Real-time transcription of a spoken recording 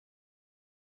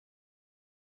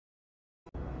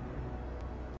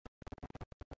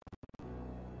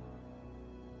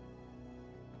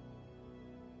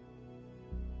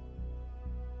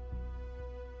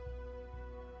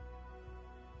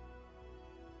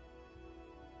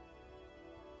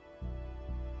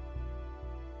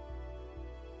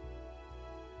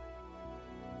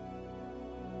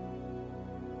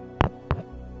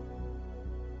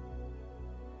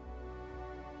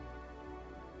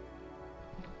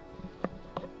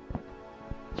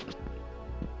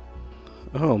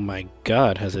Oh my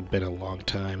god, has it been a long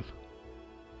time.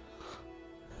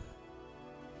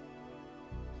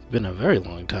 It's been a very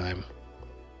long time.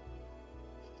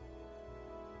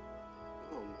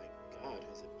 Oh my god,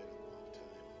 has it been a long time.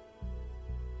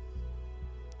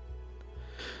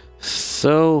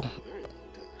 So,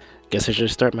 guess I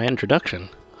should start my introduction.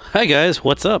 Hi guys,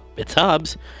 what's up? It's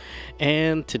Hobbs,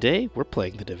 and today we're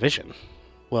playing The Division.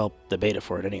 Well, the beta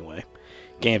for it anyway.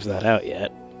 Game's not out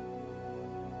yet.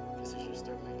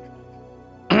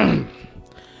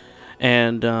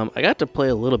 And I got to play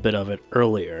a little bit of it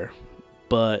earlier,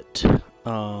 but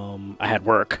I had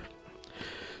work.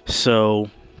 So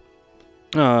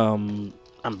I'm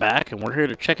back and we're here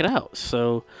to check it out.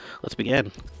 So let's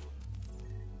begin.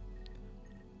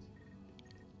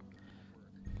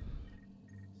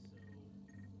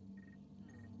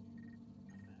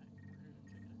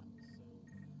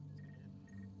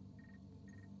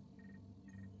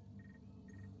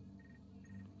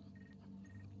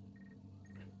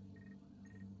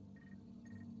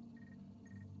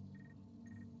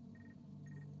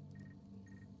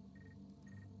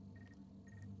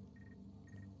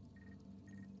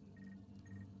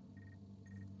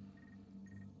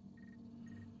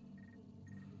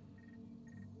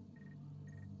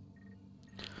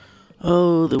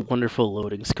 Oh, the wonderful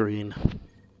loading screen.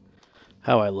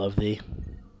 How I love thee.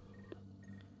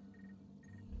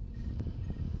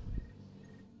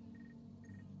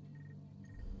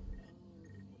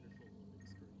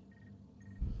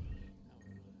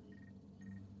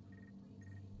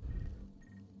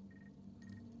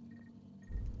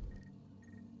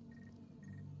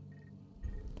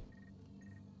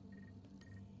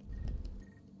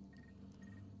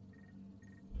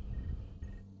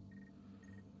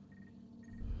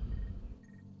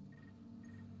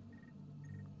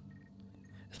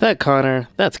 Is that Connor?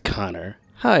 That's Connor.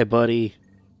 Hi, buddy.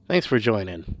 Thanks for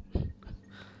joining.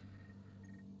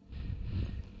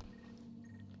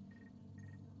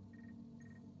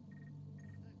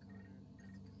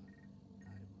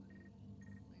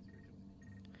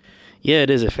 Yeah, it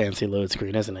is a fancy load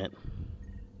screen, isn't it?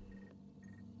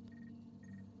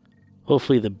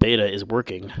 Hopefully the beta is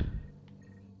working.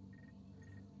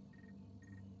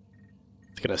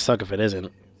 It's gonna suck if it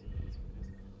isn't.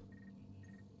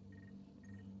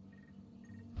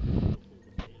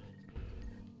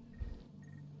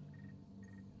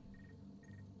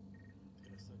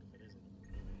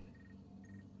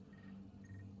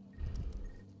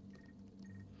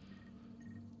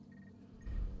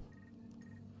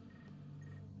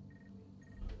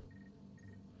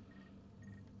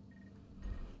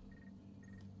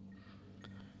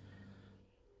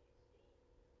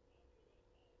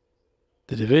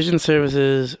 The division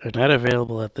services are not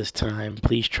available at this time.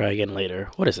 Please try again later.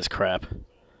 What is this crap? Are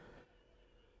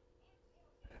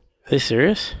they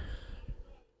serious?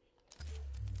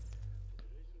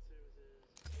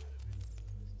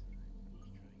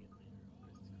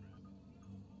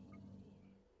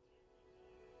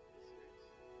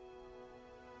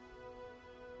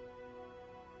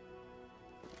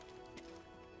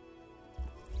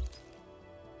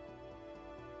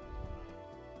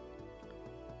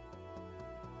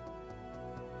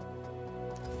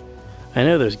 I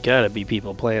know there's gotta be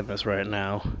people playing this right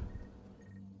now.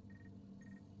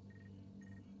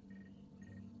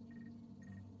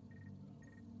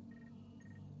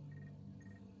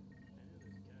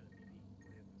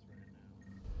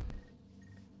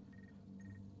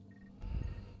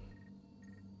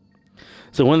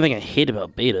 So one thing I hate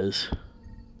about betas.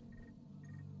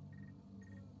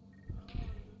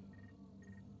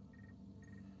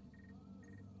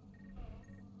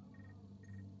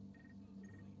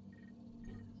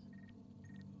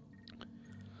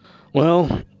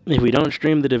 Well, if we don't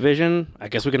stream The Division, I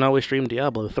guess we can always stream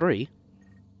Diablo 3.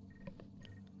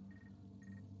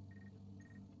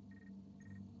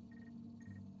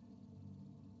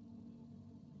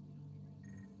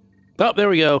 Oh, there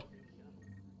we go.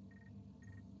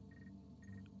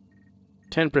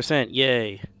 10%,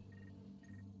 yay.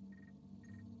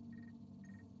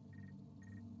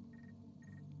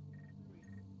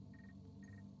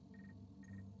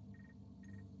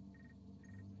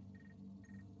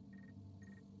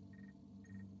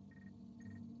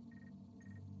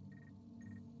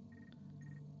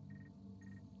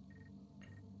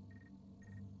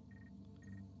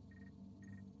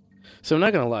 So I'm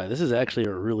not gonna lie, this is actually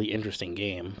a really interesting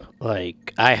game.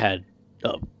 Like I had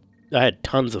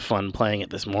tons of fun playing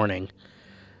it this morning.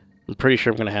 I'm pretty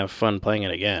sure I'm gonna have fun playing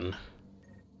it again.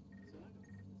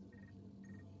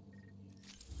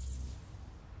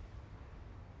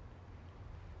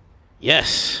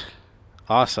 Yes,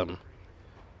 awesome.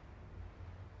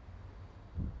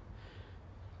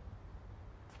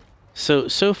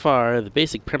 So far, the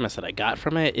basic premise that I got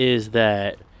from it is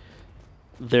that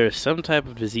there's some type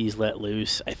of disease let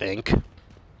loose, I think.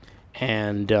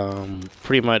 And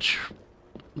pretty much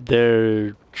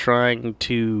they're trying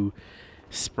to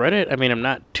spread it. I mean, I'm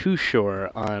not too sure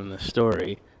on the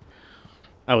story.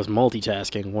 I was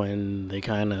multitasking when they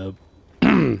kind of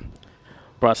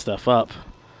brought stuff up.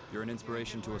 You're an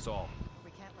inspiration to us all.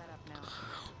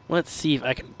 Let's see if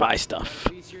I can buy stuff. A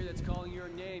piece here that's calling your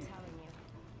name.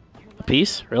 A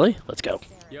piece? Really? Let's go.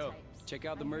 Yo, check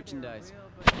out the merchandise.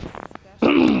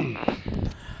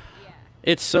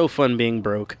 It's so fun being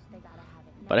broke,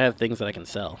 but I have things that I can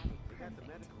sell.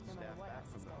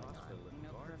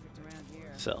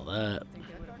 Sell that.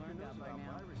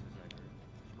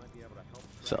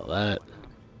 Sell that.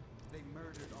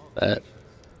 That.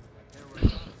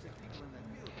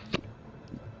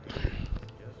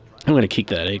 I'm gonna keep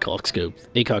that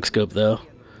ACOG scope though.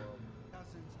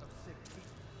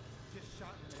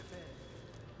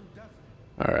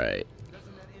 Alright.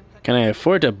 Can I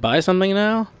afford to buy something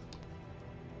now?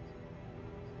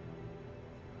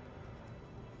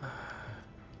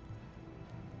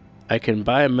 I can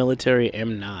buy a military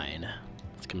M9.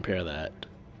 Let's compare that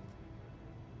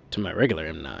to my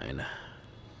regular M9.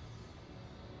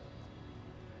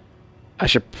 I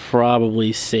should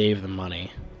probably save the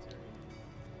money.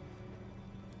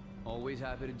 Always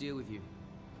happy to deal with you.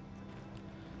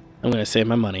 I'm gonna save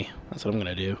my money. That's what I'm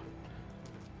gonna do.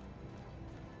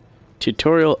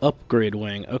 Tutorial upgrade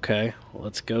wing. Okay, well,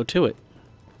 let's go to it.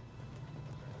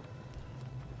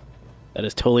 That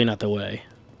is totally not the way.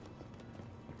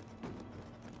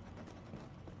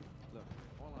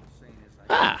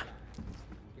 Ah!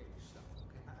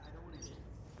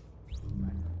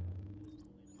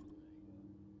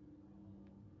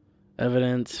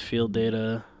 Evidence, field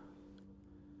data.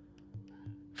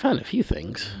 Found a few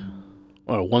things.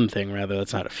 Or one thing, rather.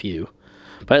 That's not a few.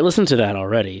 But I listened to that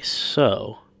already,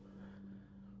 so...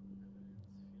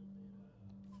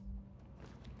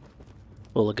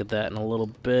 we'll look at that in a little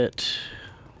bit.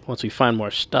 Once we find more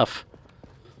stuff.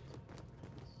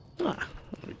 Ah,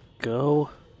 there we go.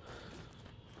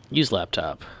 Use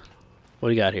laptop. What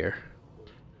do you got here?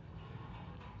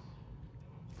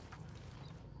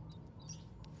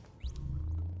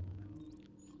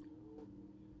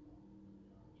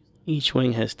 Each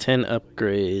wing has 10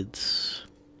 upgrades.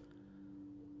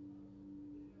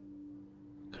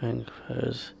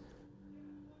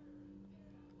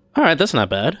 Alright, that's not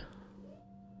bad.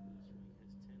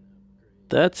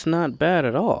 That's not bad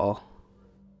at all.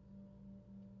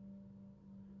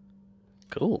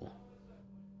 Cool.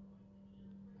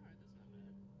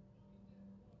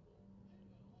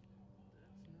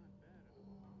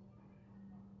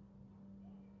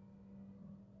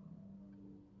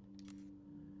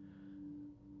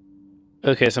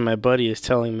 Okay, so my buddy is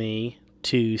telling me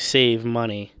to save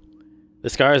money. The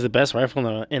Scar is the best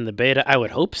rifle in the beta? I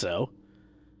would hope so.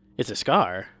 It's a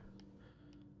Scar.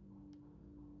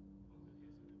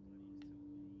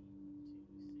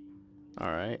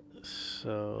 Alright,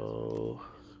 so...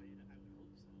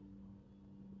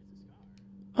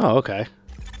 oh, okay.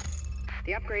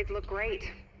 The upgrades look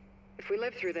great. If we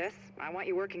live through this, I want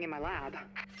you working in my lab.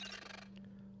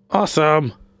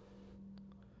 Awesome!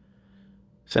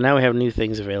 So now we have new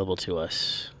things available to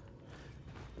us.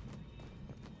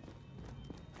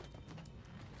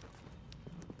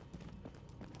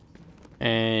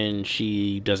 And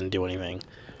she doesn't do anything.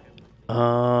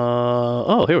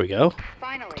 Oh, here we go.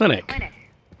 Finally, Clinic.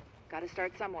 Gotta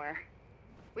start somewhere.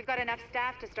 We've got enough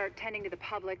staff to start tending to the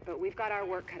public, but we've got our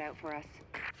work cut out for us.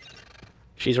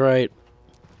 She's right.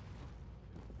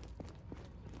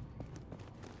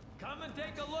 Come and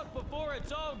take a look before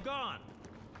it's all gone.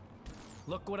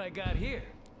 Look what I got here.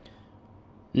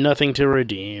 Nothing to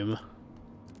redeem.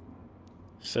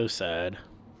 So sad.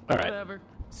 Alright. Whatever.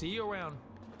 See you around.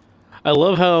 I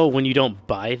love how when you don't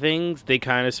buy things, they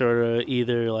kind of sort of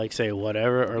either like say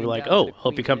whatever or be like, oh,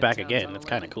 hope you come back again. That's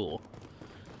kind of cool.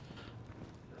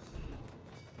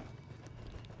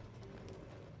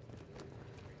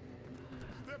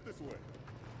 Step this way.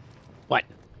 What?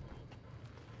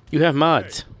 You have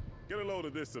mods. Get a load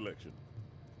of this selection.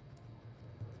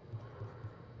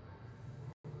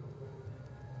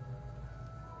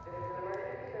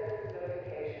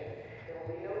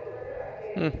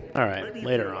 Alright,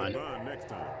 later on. Next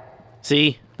time.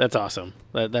 See? That's awesome.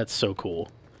 That's so cool.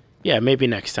 Yeah, maybe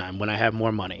next time when I have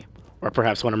more money. Or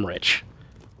perhaps when I'm rich.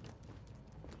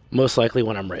 Most likely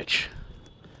when I'm rich.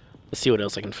 Let's see what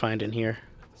else I can find in here.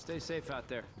 Stay safe out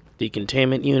there.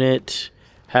 Decontainment unit.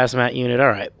 Hazmat unit.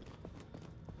 Alright.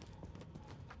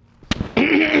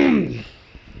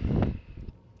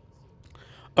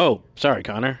 Oh, sorry,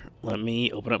 Connor. let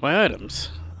me open up my items.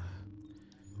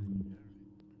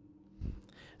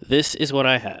 This is what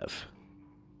I have.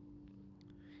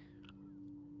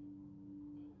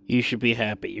 You should be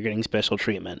happy. You're getting special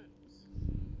treatment.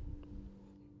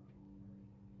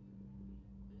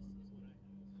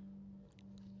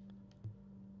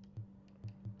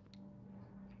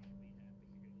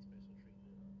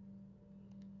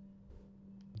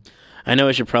 I know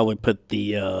I should probably put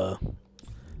the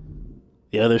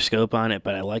other scope on it,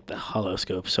 but I like the hollow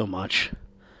scope so much.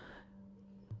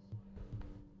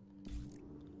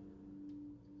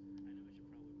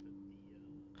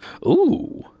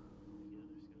 Ooh.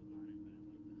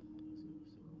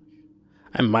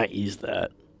 I might use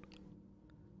that.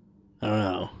 I don't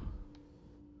know.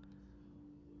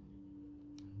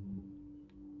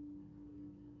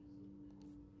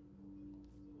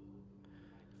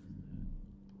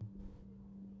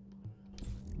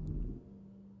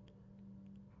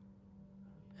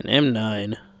 An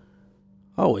M9.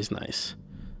 Always nice.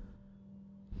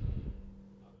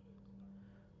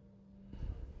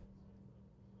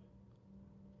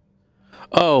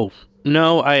 Oh,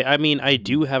 no, I mean, I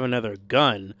do have another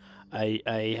gun.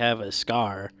 I have a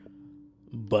Scar,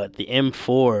 but the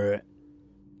M4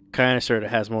 kind of sort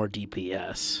of has more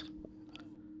DPS.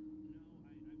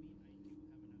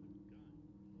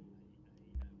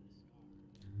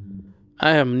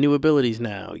 I have new abilities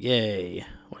now. Yay.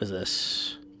 What is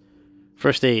this?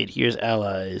 First aid. Here's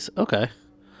allies. Okay.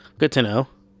 Good to know.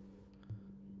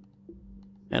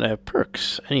 And I have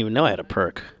perks. I didn't even know I had a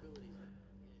perk.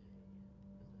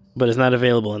 But it's not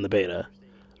available in the beta.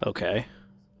 Okay.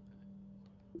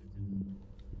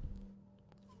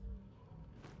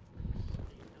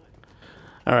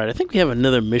 Alright, I think we have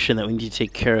another mission that we need to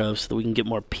take care of so that we can get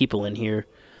more people in here.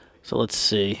 So let's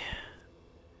see.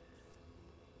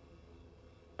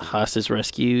 Hostage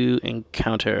rescue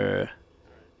encounter.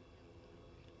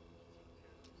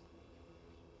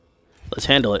 Let's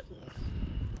handle it.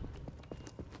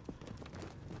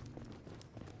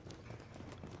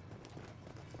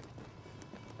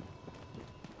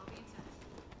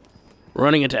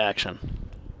 Running into action.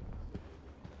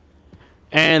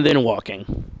 And then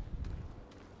walking.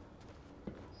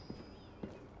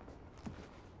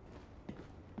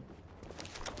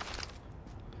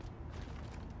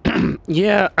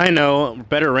 Yeah, I know.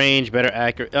 Better range, better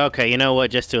accurate. Okay, you know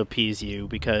what? Just to appease you,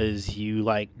 because you,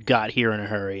 like, got here in a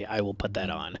hurry, I will put that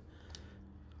on.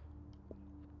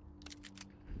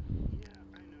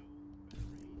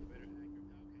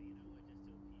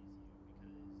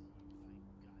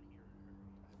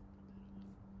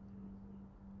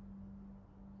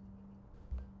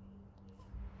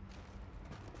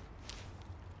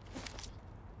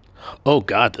 Oh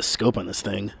god, the scope on this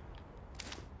thing.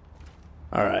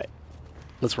 Alright.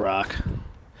 Let's rock.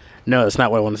 No, that's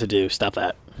not what I wanted to do. Stop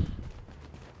that.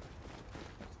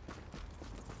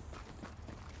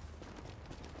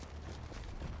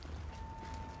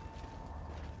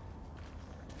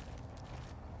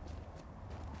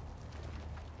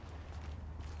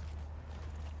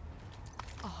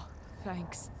 Oh,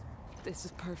 thanks. This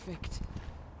is perfect.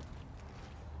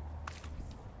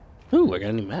 Ooh, I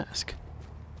got a new mask.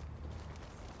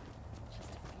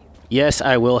 Yes,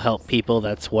 I will help people.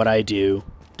 That's what I do.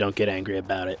 Don't get angry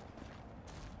about it.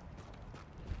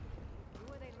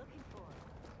 Who are they looking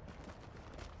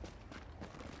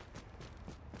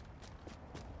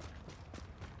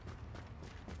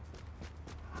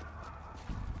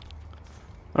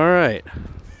for? Alright.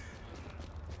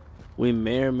 We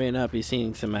may or may not be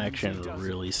seeing some action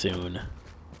really soon.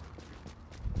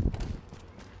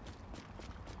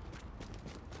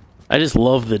 I just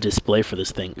love the display for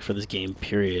this thing, for this game,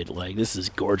 period. Like, this is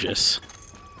gorgeous.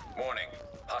 Warning.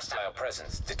 Hostile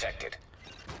presence detected.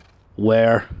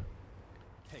 Where?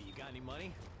 Hey, you got any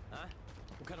money? Huh?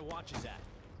 What kind of watch is that?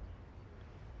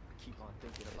 Keep on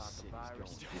thinking about the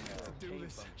virus. Do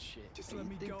this. Shit. Just let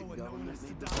me go and no one has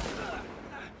to die.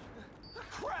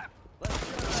 Crap!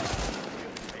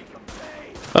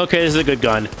 Okay, this is a good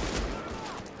gun.